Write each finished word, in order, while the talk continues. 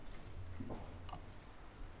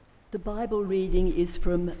The Bible reading is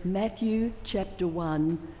from Matthew chapter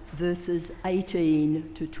 1, verses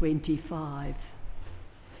 18 to 25.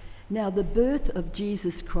 Now the birth of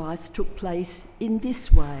Jesus Christ took place in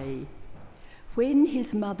this way. When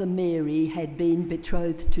his mother Mary had been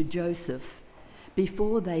betrothed to Joseph,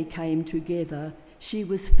 before they came together, she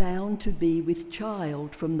was found to be with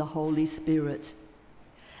child from the Holy Spirit.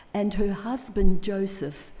 And her husband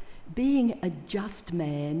Joseph, being a just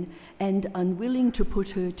man and unwilling to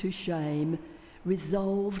put her to shame,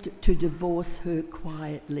 resolved to divorce her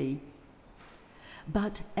quietly.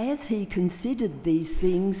 But as he considered these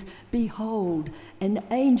things, behold, an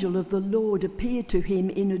angel of the Lord appeared to him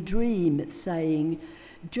in a dream, saying,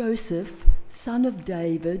 Joseph, son of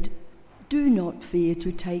David, do not fear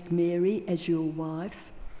to take Mary as your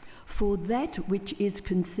wife, for that which is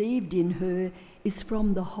conceived in her is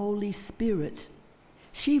from the Holy Spirit.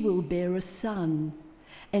 She will bear a son,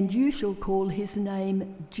 and you shall call his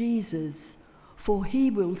name Jesus, for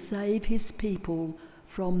he will save his people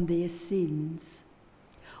from their sins.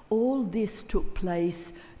 All this took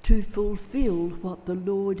place to fulfill what the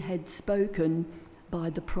Lord had spoken by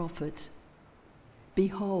the prophet.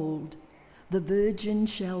 Behold, the virgin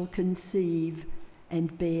shall conceive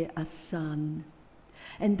and bear a son,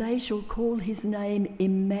 and they shall call his name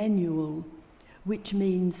Emmanuel, which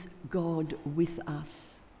means God with us.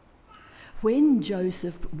 When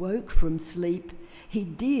Joseph woke from sleep, he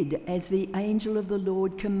did as the angel of the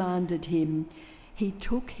Lord commanded him. He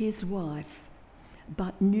took his wife,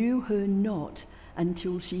 but knew her not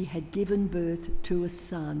until she had given birth to a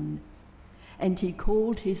son, and he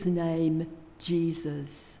called his name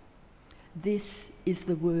Jesus. This is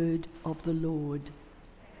the word of the Lord.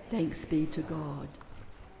 Thanks be to God.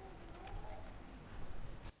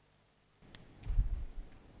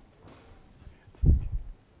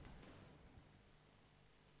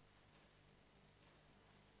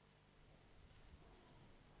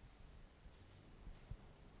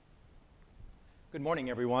 Good morning,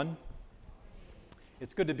 everyone.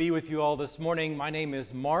 It's good to be with you all this morning. My name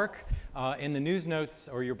is Mark. In the news notes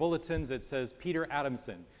or your bulletins, it says Peter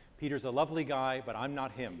Adamson. Peter's a lovely guy, but I'm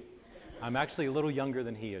not him. I'm actually a little younger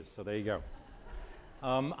than he is, so there you go.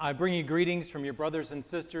 I bring you greetings from your brothers and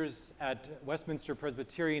sisters at Westminster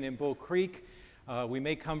Presbyterian in Bull Creek. We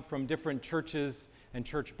may come from different churches and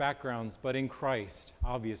church backgrounds, but in Christ,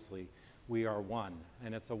 obviously, we are one.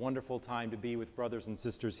 And it's a wonderful time to be with brothers and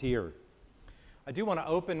sisters here. I do want to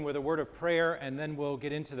open with a word of prayer, and then we'll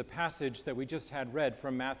get into the passage that we just had read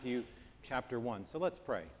from Matthew chapter 1. So let's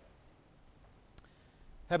pray.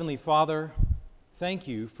 Heavenly Father, thank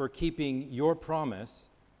you for keeping your promise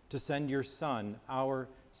to send your Son, our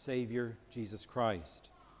Savior, Jesus Christ.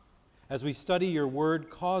 As we study your word,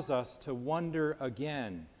 cause us to wonder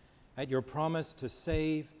again at your promise to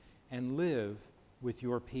save and live with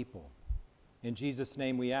your people. In Jesus'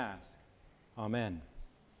 name we ask. Amen.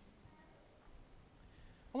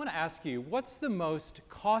 I want to ask you, what's the most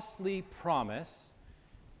costly promise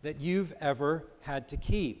that you've ever had to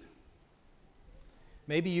keep?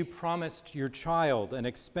 Maybe you promised your child an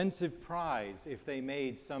expensive prize if they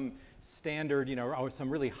made some standard, or some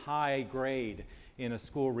really high grade in a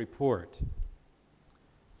school report.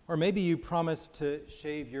 Or maybe you promised to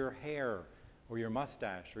shave your hair or your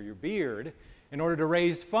mustache or your beard in order to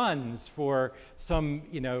raise funds for some,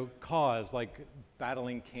 cause like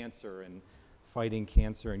battling cancer and fighting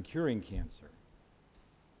cancer and curing cancer.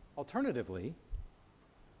 Alternatively,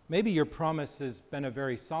 maybe your promise has been a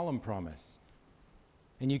very solemn promise,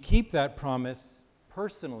 and you keep that promise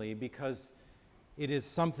personally because it is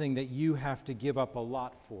something that you have to give up a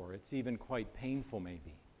lot for. It's even quite painful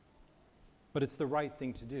maybe. But it's the right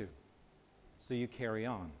thing to do, so you carry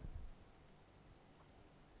on.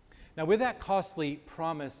 Now, with that costly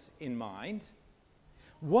promise in mind,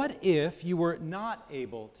 what if you were not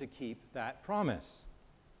able to keep that promise?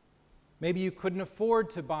 Maybe you couldn't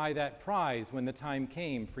afford to buy that prize when the time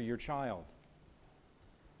came for your child.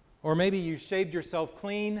 Or maybe you shaved yourself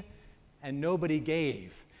clean and nobody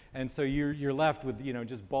gave, and so you're left with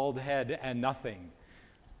just bald head and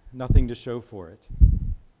nothing to show for it.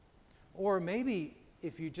 Or maybe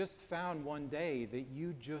if you just found one day that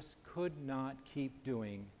you just could not keep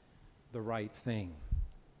doing the right thing.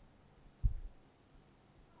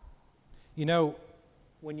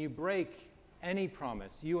 When you break any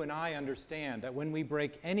promise, you and I understand that when we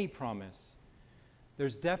break any promise,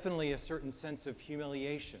 there's definitely a certain sense of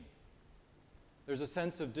humiliation. There's a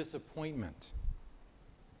sense of disappointment,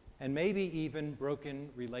 and maybe even broken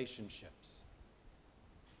relationships.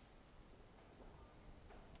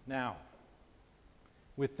 Now,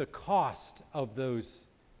 with the cost of those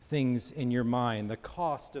things in your mind, the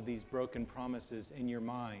cost of these broken promises in your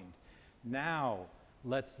mind, Now,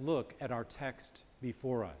 let's look at our text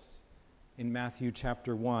before us in Matthew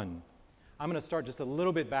chapter 1. I'm going to start just a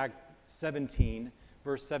little bit back,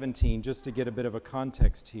 verse 17, just to get a bit of a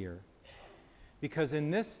context here. Because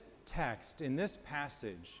in this text, in this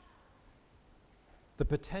passage, the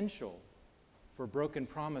potential for broken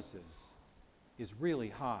promises is really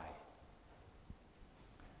high.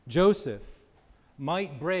 Joseph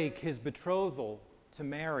might break his betrothal to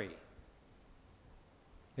Mary.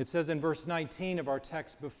 It says in verse 19 of our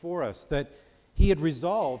text before us that he had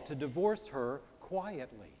resolved to divorce her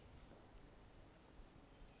quietly.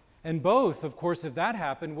 And both, of course, if that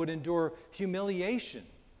happened, would endure humiliation,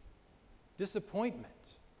 disappointment,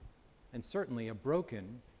 and certainly a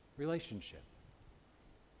broken relationship.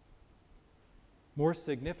 More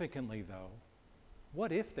significantly, though,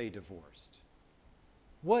 what if they divorced?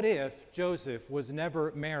 What if Joseph was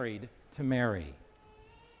never married to Mary?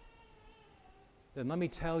 Then let me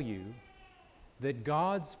tell you that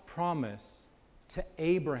God's promise to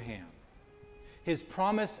Abraham, his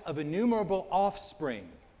promise of innumerable offspring,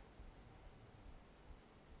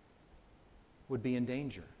 would be in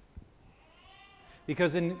danger.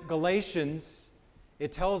 Because in Galatians,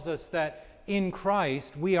 it tells us that in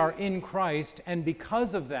Christ, we are in Christ, and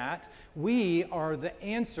because of that, we are the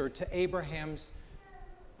answer to Abraham's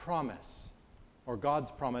promise, or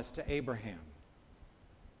God's promise to Abraham.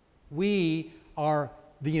 We are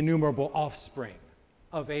the innumerable offspring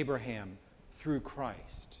of Abraham through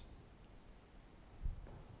Christ.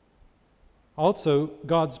 Also,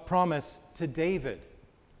 God's promise to David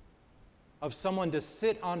of someone to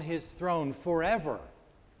sit on his throne forever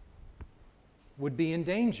would be in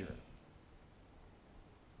danger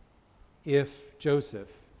if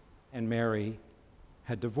Joseph and Mary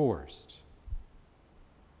had divorced.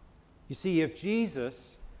 You see, if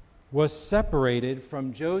Jesus was separated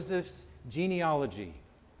from Joseph's genealogy,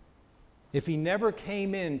 if he never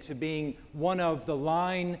came into being one of the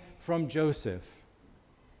line from Joseph,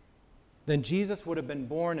 then Jesus would have been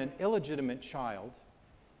born an illegitimate child.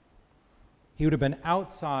 He would have been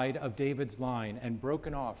outside of David's line and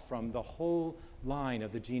broken off from the whole line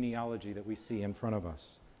of the genealogy that we see in front of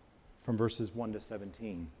us from verses 1 to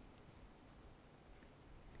 17.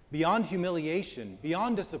 Beyond humiliation,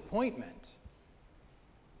 beyond disappointment,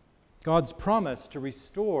 God's promise to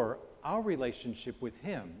restore our relationship with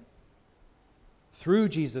Him through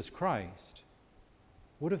Jesus Christ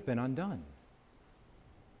would have been undone.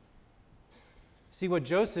 See, what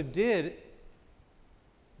Joseph did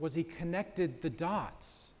was he connected the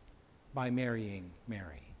dots by marrying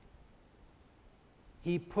Mary.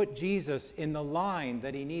 He put Jesus in the line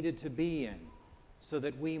that he needed to be in so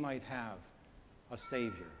that we might have a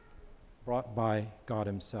Savior brought by God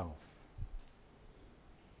Himself.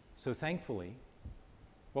 So thankfully,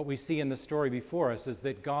 what we see in the story before us is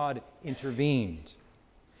that God intervened,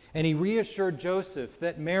 and He reassured Joseph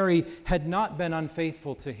that Mary had not been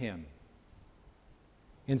unfaithful to him.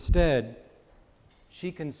 Instead,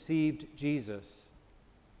 she conceived Jesus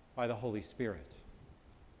by the Holy Spirit.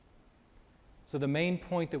 So the main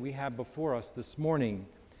point that we have before us this morning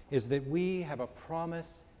is that we have a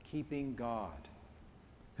promise-keeping God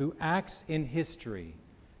who acts in history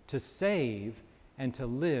to save and to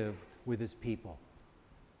live with His people.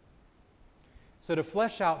 So to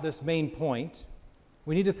flesh out this main point,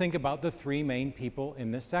 we need to think about the three main people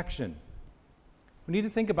in this section. We need to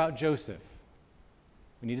think about Joseph.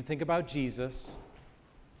 We need to think about Jesus.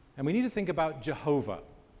 And we need to think about Jehovah,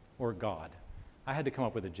 or God. I had to come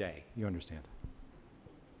up with a J, you understand.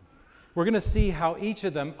 We're going to see how each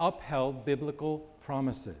of them upheld biblical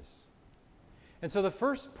promises. And so the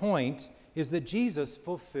first point is that Jesus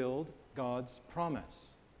fulfilled God's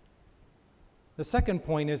promise. The second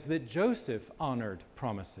point is that Joseph honored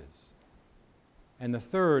promises. And the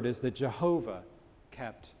third is that Jehovah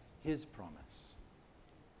kept His promise.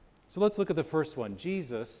 So let's look at the first one.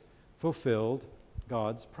 Jesus fulfilled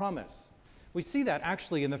God's promise. We see that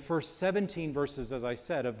actually in the first 17 verses, as I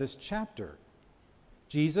said, of this chapter.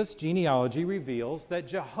 Jesus' genealogy reveals that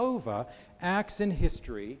Jehovah acts in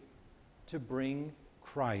history to bring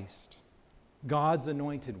Christ, God's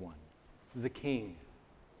anointed one, the King.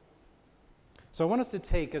 So I want us to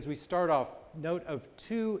take, as we start off, note of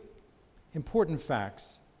two important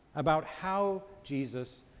facts about how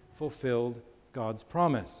Jesus fulfilled God's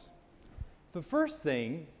promise. The first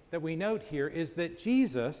thing that we note here is that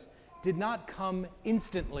Jesus did not come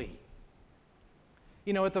instantly.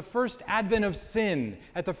 You know, at the first advent of sin,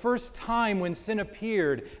 at the first time when sin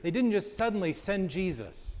appeared, they didn't just suddenly send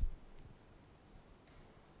Jesus.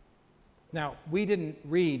 Now, we didn't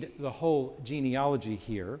read the whole genealogy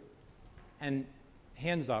here, and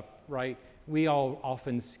hands up, right? we all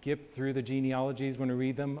often skip through the genealogies when we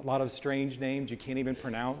read them. A lot of strange names you can't even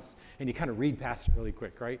pronounce, and you kind of read past it really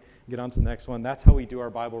quick, right? Get on to the next one. That's how we do our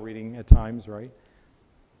Bible reading at times, right?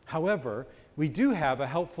 However, we do have a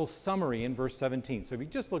helpful summary in verse 17. So if you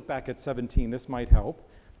just look back at 17, this might help.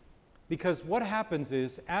 Because what happens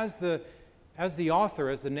is, as the author,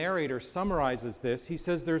 as the narrator summarizes this, he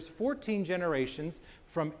says there's 14 generations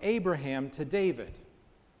from Abraham to David.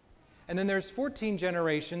 And then there's 14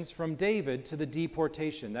 generations from David to the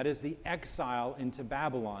deportation, that is the exile into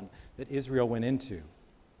Babylon that Israel went into.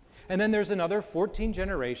 And then there's another 14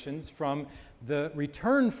 generations from the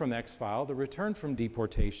return from exile, the return from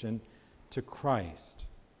deportation to Christ.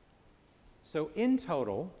 So in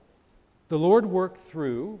total, the Lord worked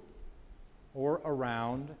through or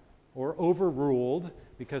around or overruled,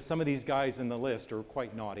 because some of these guys in the list are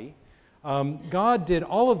quite naughty. God did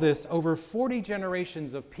all of this over 40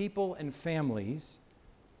 generations of people and families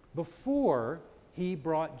before he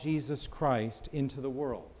brought Jesus Christ into the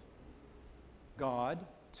world. God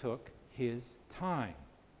took his time.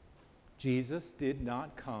 Jesus did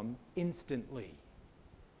not come instantly.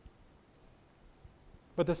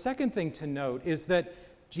 But the second thing to note is that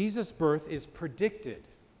Jesus' birth is predicted,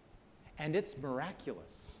 and it's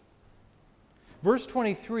miraculous. Verse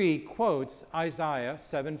 23 quotes Isaiah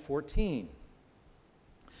 7:14,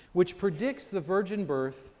 which predicts the virgin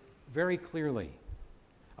birth very clearly.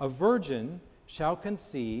 A virgin shall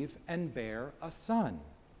conceive and bear a son.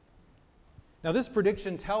 Now, this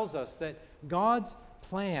prediction tells us that God's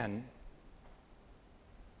plan,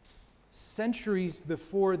 centuries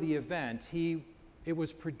before the event, it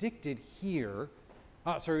was predicted here,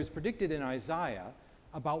 it was predicted in Isaiah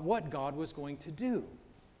about what God was going to do.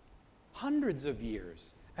 Hundreds of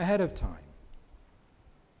years ahead of time.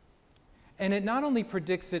 And it not only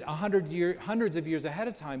predicts it hundreds of years ahead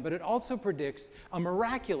of time, but it also predicts a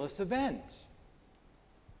miraculous event.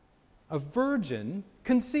 A virgin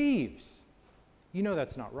conceives. You know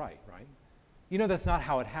that's not right? You know that's not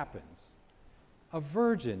how it happens. A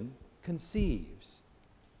virgin conceives.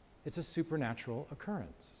 It's a supernatural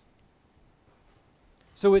occurrence.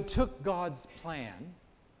 So it took God's plan,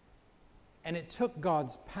 and it took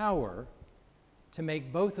God's power to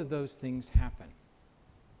make both of those things happen.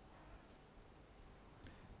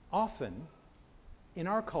 Often, in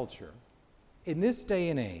our culture, in this day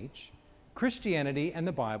and age, Christianity and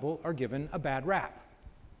the Bible are given a bad rap.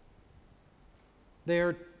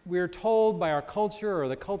 We're told by our culture, or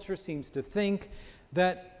the culture seems to think,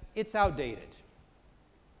 that it's outdated,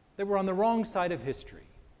 that we're on the wrong side of history,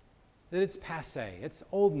 that it's passé, it's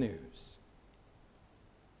old news.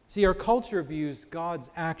 See, our culture views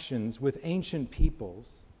God's actions with ancient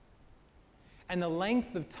peoples and the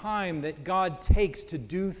length of time that God takes to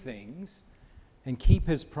do things and keep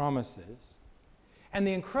his promises, and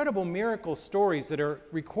the incredible miracle stories that are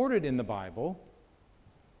recorded in the Bible.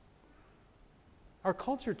 Our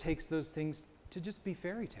culture takes those things to just be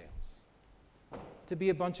fairy tales, to be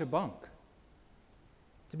a bunch of bunk,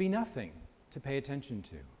 to be nothing to pay attention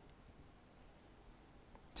to.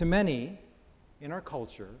 To many in our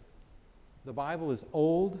culture, the Bible is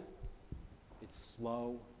old, it's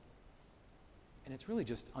slow, and it's really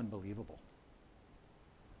just unbelievable.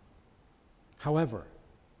 However,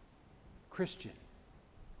 Christian,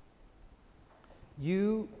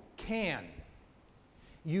 you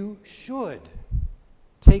should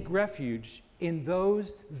take refuge in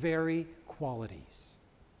those very qualities.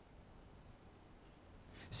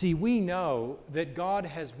 See, we know that God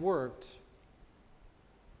has worked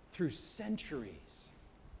through centuries,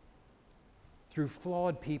 through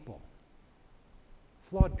flawed people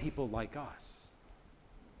like us.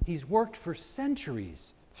 He's worked for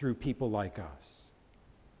centuries through people like us.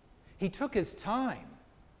 He took his time,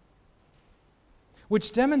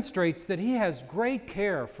 which demonstrates that he has great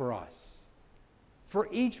care for us. For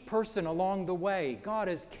each person along the way, God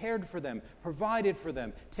has cared for them, provided for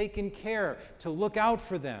them, taken care to look out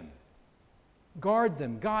for them, guard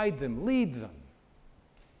them, guide them, lead them.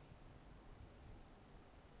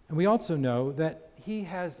 And we also know that he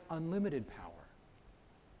has unlimited power,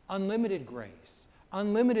 unlimited grace,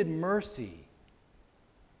 unlimited mercy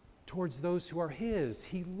towards those who are his.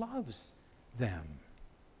 He loves them.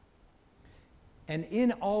 And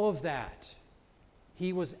in all of that,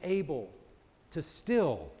 he was able to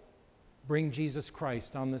still bring Jesus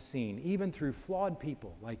Christ on the scene, even through flawed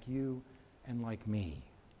people like you and like me.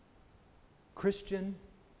 Christian,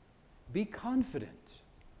 be confident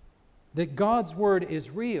that God's word is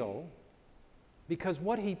real, because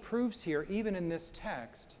what he proves here, even in this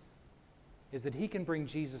text, is that he can bring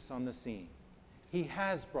Jesus on the scene. He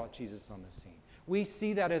has brought Jesus on the scene. We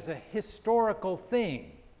see that as a historical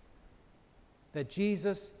thing. that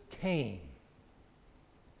Jesus came,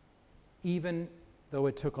 even though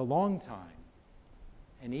it took a long time,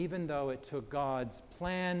 and even though it took God's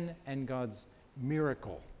plan and God's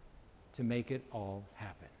miracle to make it all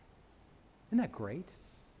happen. Isn't that great?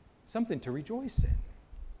 Something to rejoice in.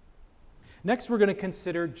 Next, we're going to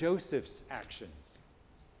consider Joseph's actions.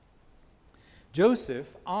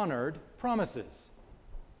 Joseph honored promises.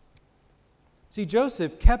 See,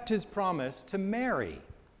 Joseph kept his promise to marry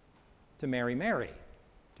Mary.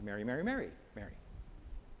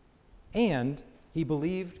 And he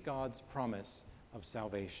believed God's promise of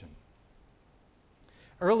salvation.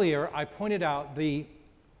 Earlier, I pointed out the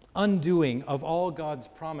undoing of all God's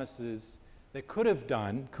promises that could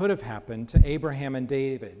have happened to Abraham and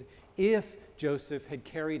David if Joseph had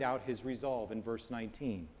carried out his resolve in verse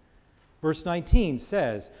 19. Verse 19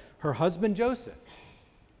 says, her husband Joseph,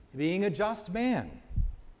 being a just man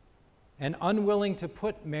and unwilling to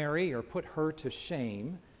put Mary or put her to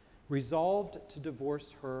shame, resolved to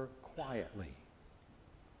divorce her quietly.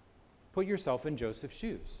 Put yourself in Joseph's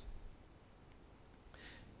shoes.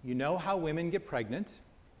 You know how women get pregnant.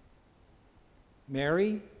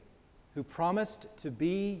 Mary, who promised to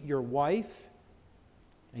be your wife,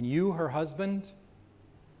 and you, her husband,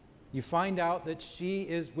 you find out that she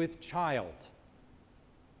is with child.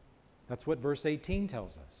 That's what verse 18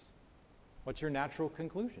 tells us. What's your natural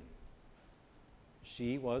conclusion?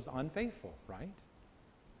 She was unfaithful, right?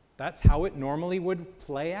 That's how it normally would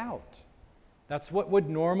play out. That's what would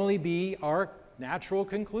normally be our natural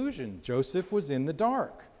conclusion. Joseph was in the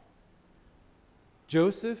dark.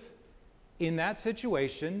 Joseph, in that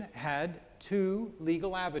situation, had two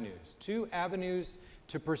legal avenues, two avenues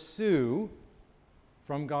to pursue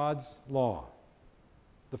from God's law.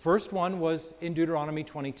 The first one was in Deuteronomy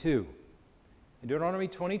 22. In Deuteronomy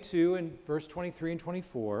 22, in verse 23 and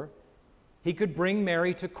 24, he could bring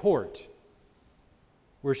Mary to court,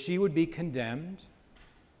 where she would be condemned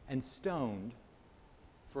and stoned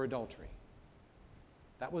for adultery.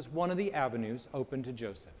 That was one of the avenues open to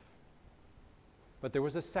Joseph. But there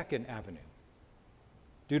was a second avenue.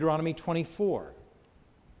 Deuteronomy 24,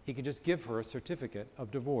 he could just give her a certificate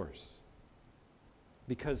of divorce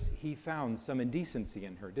because he found some indecency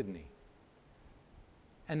in her, didn't he?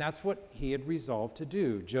 And that's what he had resolved to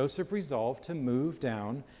do. Joseph resolved to move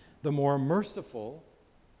down the more merciful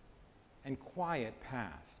and quiet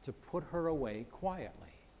path, to put her away quietly.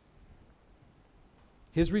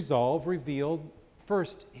 His resolve revealed,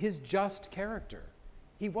 first, his just character.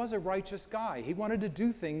 He was a righteous guy. He wanted to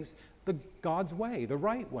do things God's way, the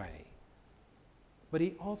right way. But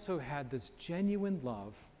he also had this genuine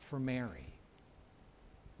love for Mary,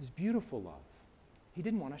 this beautiful love. He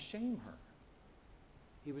didn't want to shame her.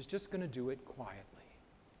 He was just going to do it quietly.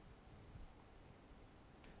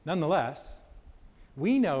 Nonetheless,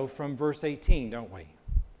 we know from verse 18, don't we,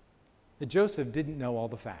 that Joseph didn't know all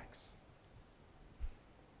the facts.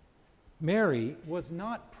 Mary was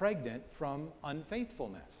not pregnant from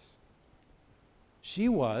unfaithfulness. She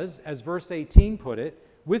was, as verse 18 put it,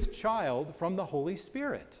 with child from the Holy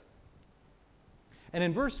Spirit. And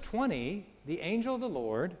in verse 20, the angel of the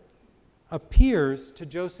Lord appears to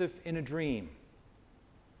Joseph in a dream.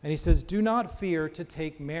 And he says, "Do not fear to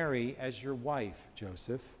take Mary as your wife,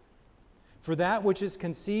 Joseph, for that which is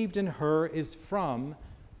conceived in her is from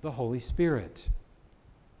the Holy Spirit."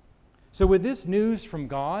 So with this news from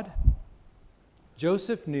God,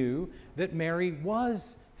 Joseph knew that Mary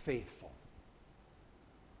was faithful.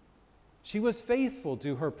 She was faithful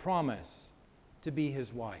to her promise to be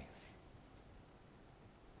his wife.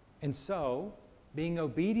 And so, being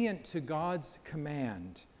obedient to God's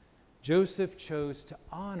command, Joseph chose to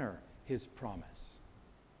honor his promise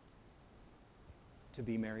to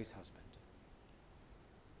be Mary's husband.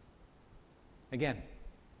 Again,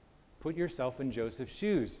 put yourself in Joseph's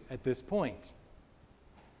shoes at this point.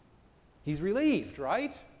 He's relieved,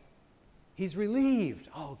 right? He's relieved.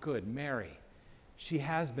 Oh, good, Mary. She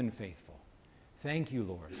has been faithful. Thank you,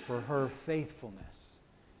 Lord, for her faithfulness.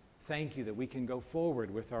 Thank you that we can go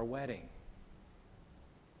forward with our wedding.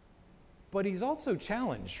 But he's also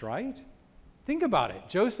challenged, right? Think about it.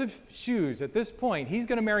 Joseph's shoes at this point, he's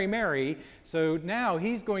going to marry Mary, so now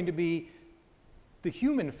he's going to be the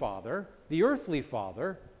human father, the earthly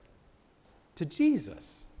father, to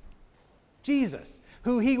Jesus. Jesus,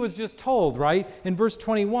 who he was just told, right? In verse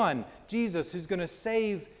 21, Jesus, who's going to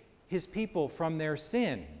save his people from their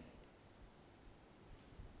sin.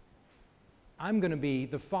 I'm going to be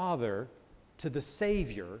the father to the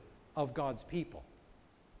Savior of God's people.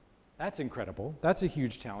 That's incredible. That's a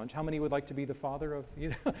huge challenge. How many would like to be the father of,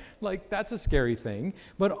 that's a scary thing.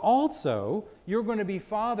 But also, you're going to be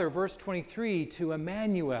father, verse 23, to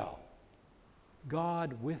Emmanuel,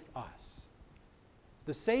 God with us.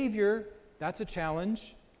 The Savior, that's a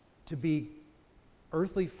challenge. To be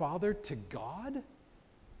earthly father to God?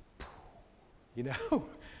 You know,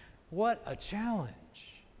 what a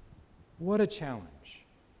challenge. What a challenge.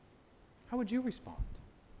 How would you respond?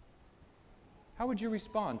 How would you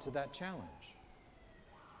respond to that challenge?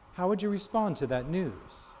 How would you respond to that news?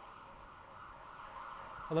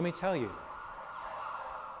 Well, let me tell you,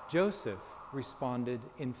 Joseph responded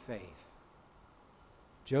in faith.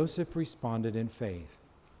 Joseph responded in faith.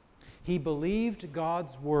 He believed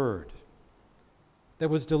God's word that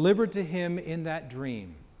was delivered to him in that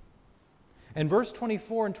dream. And verse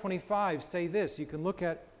 24 and 25 say this. You can look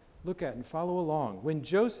at and follow along. When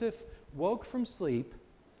Joseph woke from sleep,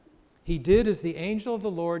 he did as the angel of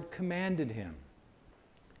the Lord commanded him.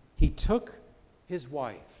 He took his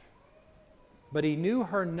wife, but he knew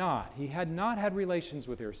her not. He had not had relations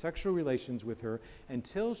with her, sexual relations with her,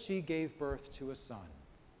 until she gave birth to a son.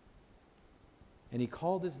 And he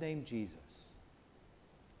called his name Jesus.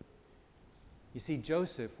 You see,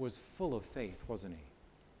 Joseph was full of faith, wasn't he?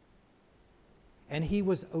 And he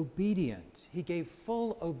was obedient. He gave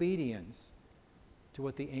full obedience to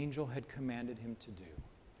what the angel had commanded him to do.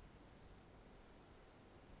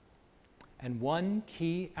 And one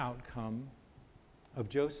key outcome of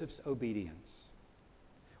Joseph's obedience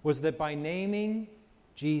was that by naming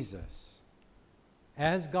Jesus,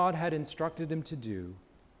 as God had instructed him to do,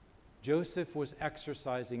 Joseph was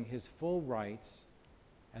exercising his full rights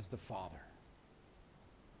as the father.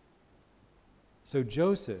 So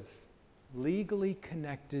Joseph legally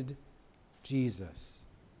connected Jesus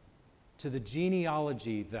to the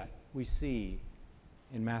genealogy that we see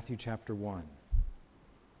in Matthew chapter 1.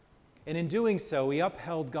 And in doing so, he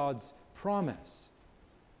upheld God's promise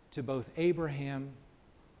to both Abraham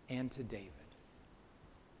and to David.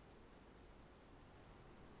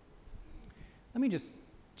 Let me just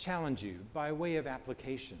challenge you by way of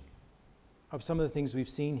application of some of the things we've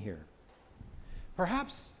seen here.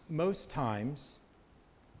 Perhaps most times,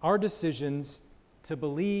 our decisions to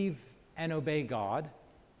believe and obey God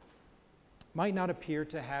might not appear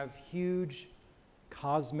to have huge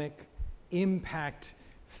cosmic impact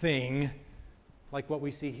thing like what we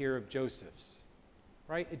see here of Joseph's,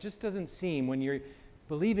 right? It just doesn't seem, when you're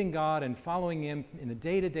believing God and following him in the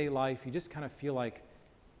day-to-day life, you just kind of feel like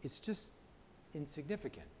it's just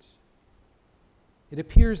insignificant. It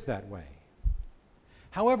appears that way.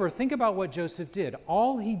 However, think about what Joseph did.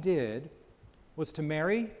 All he did was to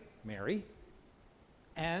marry Mary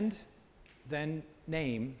and then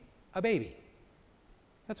name a baby.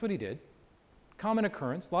 That's what he did. Common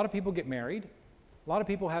occurrence. A lot of people get married. A lot of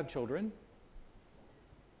people have children.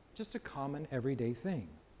 Just a common everyday thing.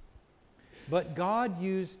 But God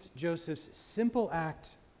used Joseph's simple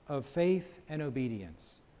act of faith and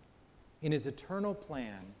obedience in his eternal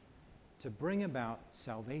plan to bring about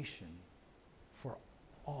salvation for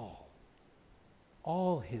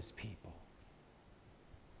all his people.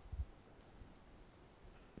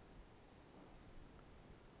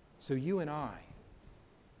 So you and I,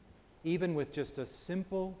 even with just a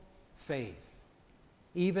simple faith,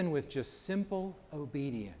 even with just simple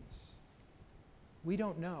obedience, we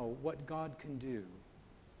don't know what God can do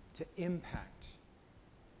to impact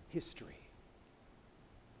history.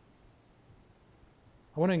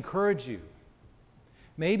 I want to encourage you.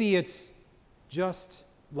 Maybe it's just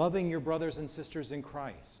loving your brothers and sisters in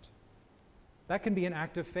Christ. That can be an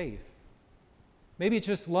act of faith. Maybe it's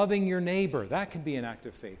just loving your neighbor. That can be an act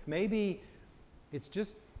of faith. Maybe it's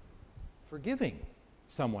just forgiving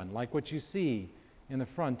someone, like what you see in the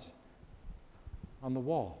front on the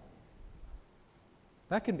wall.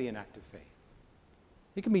 That can be an act of faith.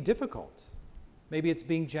 It can be difficult. Maybe it's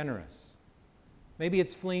being generous. Maybe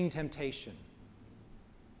it's fleeing temptation.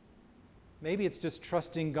 Maybe it's just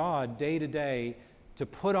trusting God day to day to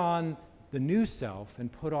put on the new self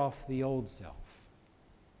and put off the old self.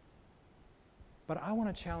 But I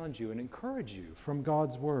want to challenge you and encourage you from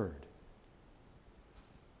God's word.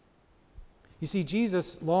 You see,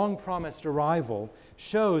 Jesus' long-promised arrival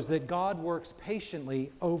shows that God works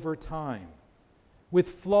patiently over time with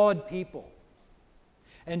flawed people.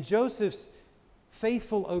 And Joseph's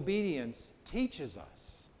faithful obedience teaches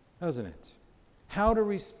us, doesn't it, how to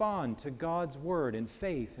respond to God's word in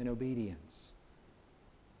faith and obedience.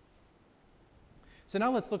 So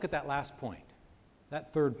now let's look at that last point,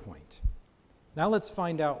 that third point. Now let's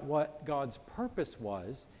find out what God's purpose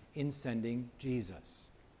was in sending Jesus.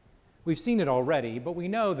 We've seen it already, but we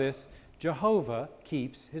know this: Jehovah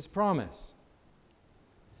keeps his promise.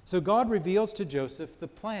 So God reveals to Joseph the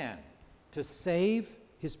plan to save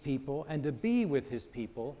his people and to be with his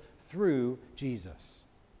people through Jesus.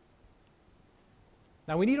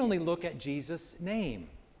 Now, we need only look at Jesus' name,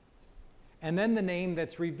 and then the name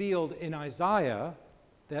that's revealed in Isaiah,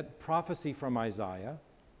 that prophecy from Isaiah,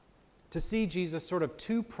 to see Jesus' sort of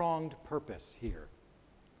two-pronged purpose here.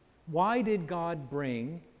 Why did God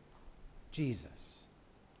bring Jesus?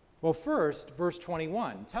 Well, first, verse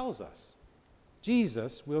 21 tells us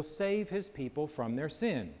Jesus will save his people from their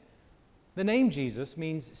sin. The name Jesus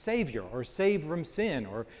means Savior, or save from sin,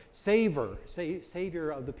 or Savior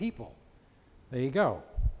of the people. There you go.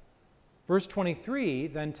 Verse 23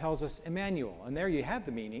 then tells us Emmanuel, and there you have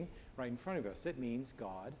the meaning right in front of us. It means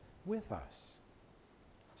God with us.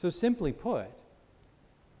 So simply put,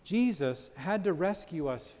 Jesus had to rescue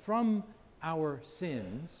us from our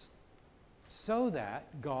sins so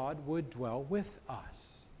that God would dwell with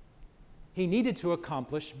us. He needed to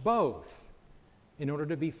accomplish both in order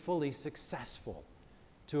to be fully successful,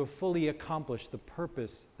 to fully accomplish the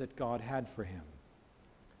purpose that God had for him.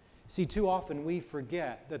 See, too often we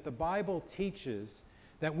forget that the Bible teaches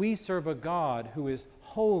that we serve a God who is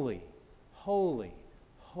holy, holy,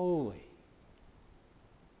 holy.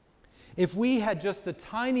 If we had just the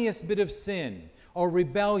tiniest bit of sin or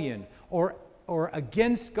rebellion or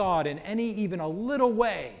against God in any even a little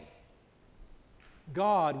way,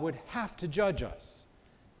 God would have to judge us.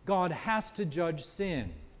 God has to judge sin.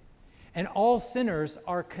 And all sinners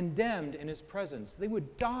are condemned in his presence. They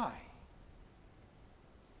would die.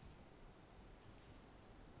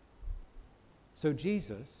 So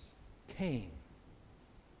Jesus came.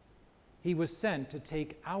 He was sent to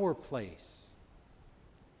take our place.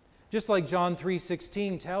 Just like John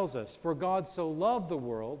 3:16 tells us, for God so loved the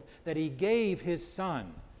world that he gave his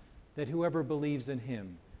Son, that whoever believes in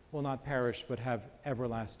him will not perish but have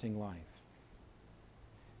everlasting life.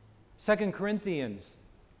 2 Corinthians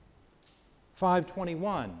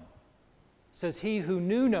 5:21 says, he who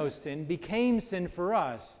knew no sin became sin for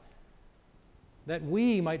us, that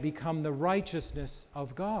we might become the righteousness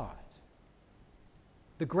of God.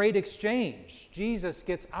 The great exchange. Jesus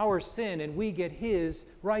gets our sin and we get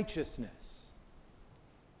his righteousness.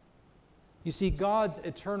 You see, God's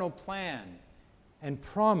eternal plan and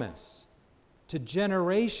promise to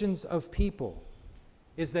generations of people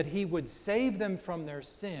is that he would save them from their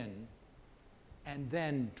sin and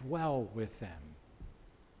then dwell with them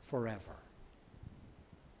forever.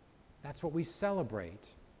 That's what we celebrate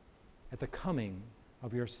at the coming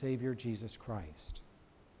of your Savior, Jesus Christ.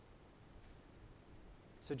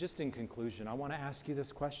 So just in conclusion, I want to ask you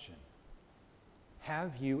this question.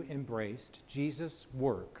 Have you embraced Jesus'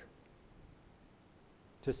 work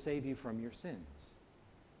to save you from your sins?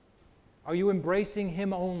 Are you embracing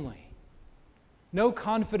him only? No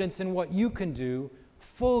confidence in what you can do,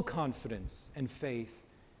 full confidence and faith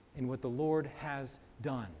in what the Lord has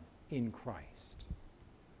done in Christ.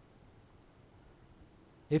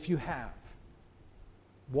 If you have,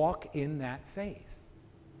 walk in that faith.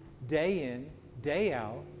 Day in, day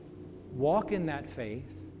out, walk in that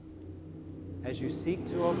faith as you seek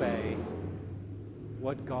to obey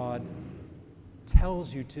what God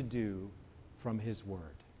tells you to do from his word.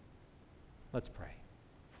 Let's pray.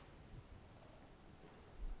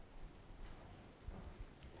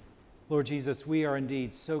 Lord Jesus, we are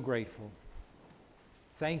indeed so grateful.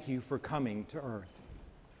 Thank you for coming to earth.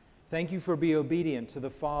 Thank you for being obedient to the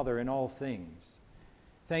Father in all things.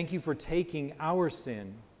 Thank you for taking our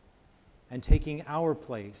sin and taking our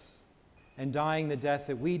place and dying the death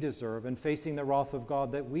that we deserve and facing the wrath of God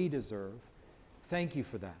that we deserve. Thank you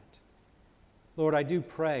for that. Lord, I do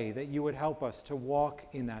pray that you would help us to walk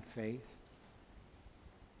in that faith,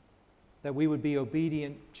 that we would be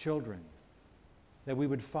obedient children, that we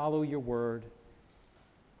would follow your word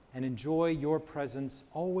and enjoy your presence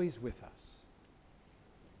always with us.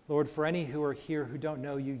 Lord, for any who are here who don't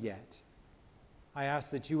know you yet, I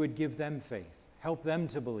ask that you would give them faith, help them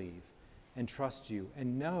to believe and trust you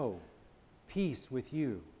and know peace with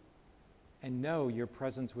you and know your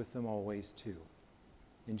presence with them always too.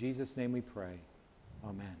 In Jesus' name we pray.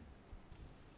 Amen.